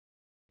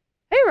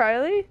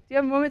Riley. Do you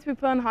have a moment to be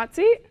put on the hot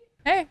seat?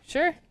 Hey,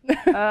 sure.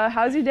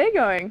 How's your day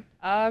going?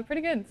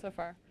 Pretty good so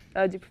far.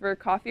 Do you prefer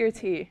coffee or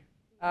tea?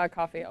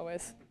 Coffee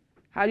always.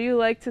 How do you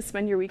like to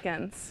spend your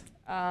weekends?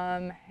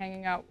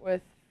 Hanging out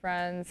with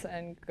friends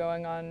and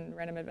going on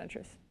random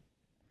adventures.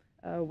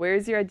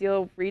 Where's your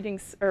ideal reading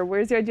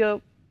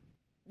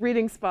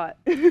spot?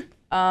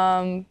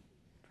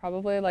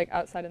 Probably like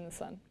outside in the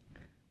sun.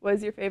 What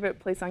is your favorite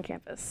place on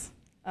campus?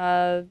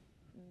 The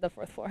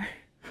fourth floor.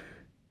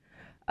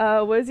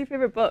 What is your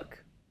favorite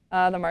book?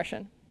 The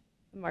Martian.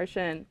 The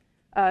Martian.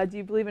 Do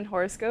you believe in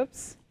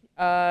horoscopes?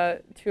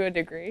 To a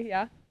degree,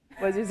 yeah.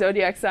 What is your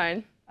zodiac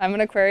sign? I'm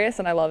an Aquarius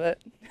and I love it.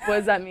 What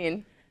does that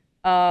mean?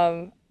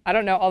 I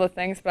don't know all the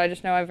things, but I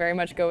just know I very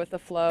much go with the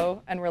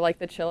flow, and we're like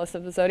the chillest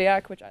of the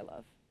zodiac, which I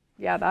love.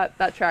 Yeah,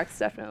 that tracks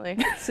definitely.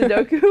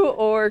 Sudoku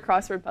or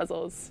crossword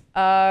puzzles?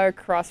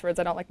 Crosswords,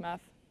 I don't like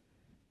math.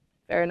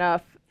 Fair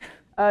enough.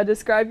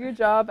 Describe your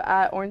job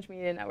at Orange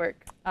Media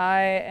Network.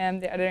 I am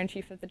the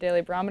editor-in-chief of the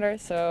Daily Barometer,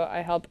 so I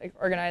help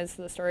organize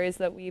the stories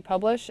that we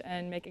publish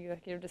and make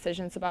executive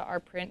decisions about our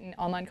print and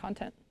online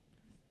content.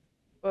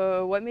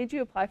 What made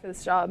you apply for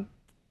this job?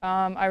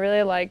 I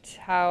really liked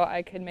how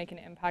I could make an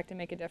impact and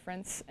make a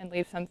difference and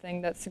leave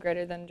something that's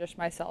greater than just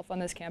myself on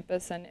this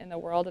campus and in the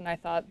world, and I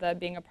thought that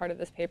being a part of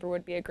this paper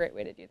would be a great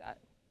way to do that.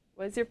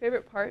 What is your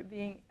favorite part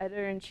being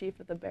editor-in-chief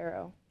of the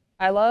Barrow?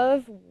 I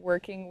love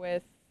working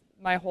with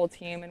my whole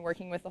team and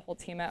working with the whole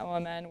team at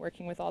OMN,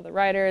 working with all the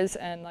writers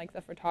and like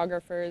the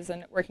photographers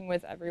and working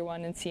with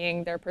everyone and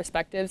seeing their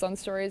perspectives on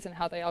stories and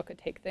how they all could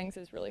take things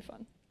is really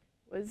fun.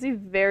 What is the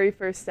very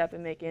first step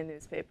in making a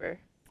newspaper?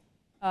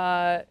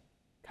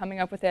 Coming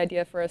up with the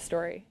idea for a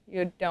story.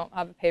 You don't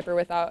have a paper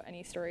without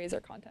any stories or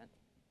content.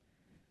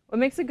 What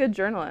makes a good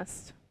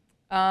journalist?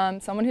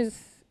 Someone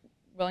who's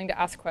willing to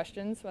ask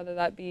questions, whether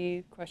that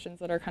be questions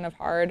that are kind of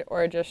hard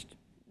or just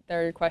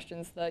they're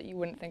questions that you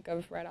wouldn't think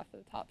of right off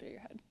the top of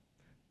your head.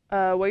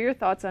 What are your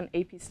thoughts on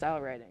AP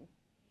style writing?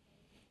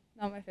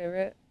 Not my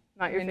favorite.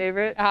 Not your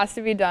favorite? It has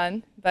to be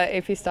done, but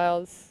AP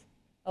style's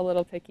a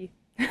little picky.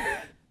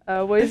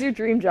 What is your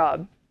dream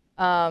job?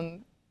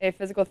 A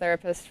physical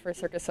therapist for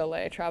Cirque du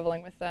Soleil,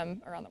 traveling with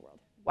them around the world.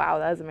 Wow,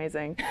 that is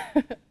amazing.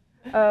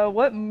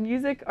 What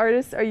music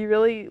artists are you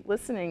really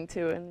listening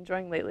to and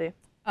enjoying lately?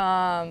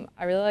 I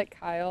really like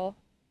Kyle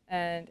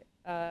and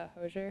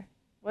Hosier.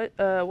 What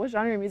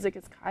genre of music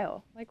is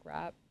Kyle? Like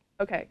rap.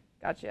 Okay,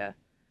 gotcha.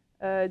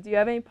 Do you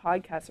have any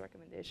podcast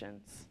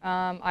recommendations?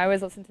 I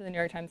always listen to the New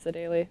York Times The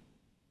Daily.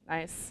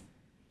 Nice.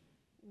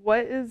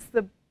 What is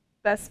the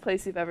best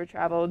place you've ever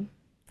traveled?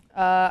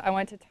 I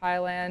went to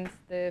Thailand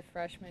the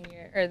freshman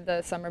year, or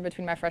the summer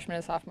between my freshman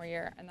and sophomore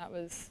year, and that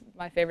was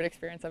my favorite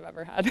experience I've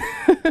ever had.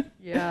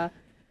 Yeah.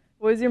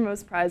 What is your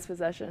most prized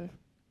possession?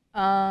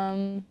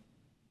 I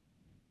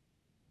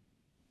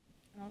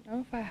don't know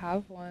if I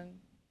have one.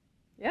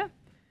 Yeah.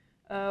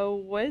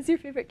 What is your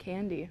favorite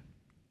candy?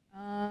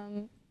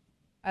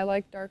 I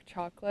like dark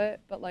chocolate,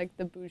 but like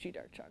the bougie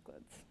dark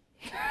chocolates.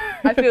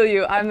 I feel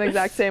you. I'm the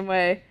exact same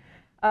way.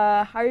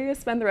 How are you going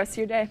to spend the rest of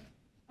your day?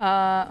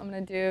 I'm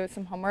going to do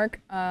some homework.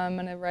 I'm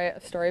going to write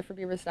a story for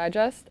Beaver's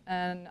Digest,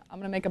 and I'm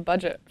going to make a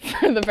budget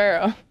for the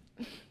Barrow.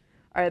 All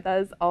right, that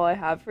is all I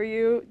have for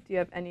you. Do you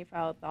have any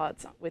final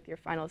thoughts with your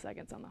final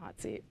seconds on the hot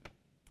seat?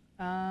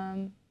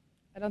 I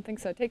don't think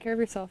so. Take care of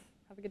yourself.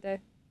 Have a good day.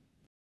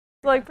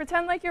 Like,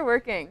 pretend like you're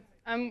working.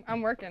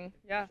 I'm working,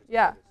 yeah.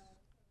 Yeah.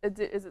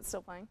 Is it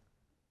still playing?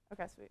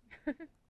 Okay, sweet.